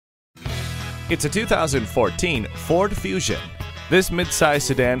It's a 2014 Ford Fusion. This midsize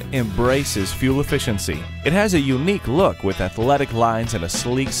sedan embraces fuel efficiency. It has a unique look with athletic lines and a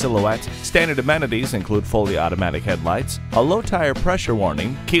sleek silhouette. Standard amenities include fully automatic headlights, a low tire pressure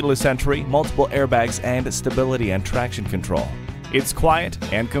warning, keyless entry, multiple airbags, and stability and traction control. It's quiet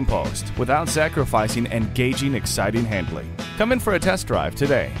and composed without sacrificing engaging, exciting handling. Come in for a test drive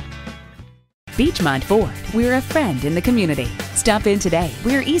today. Beechmont Ford, we're a friend in the community. Stop in today.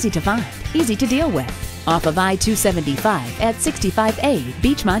 We're easy to find, easy to deal with. Off of I-275 at 65A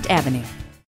Beechmont Avenue.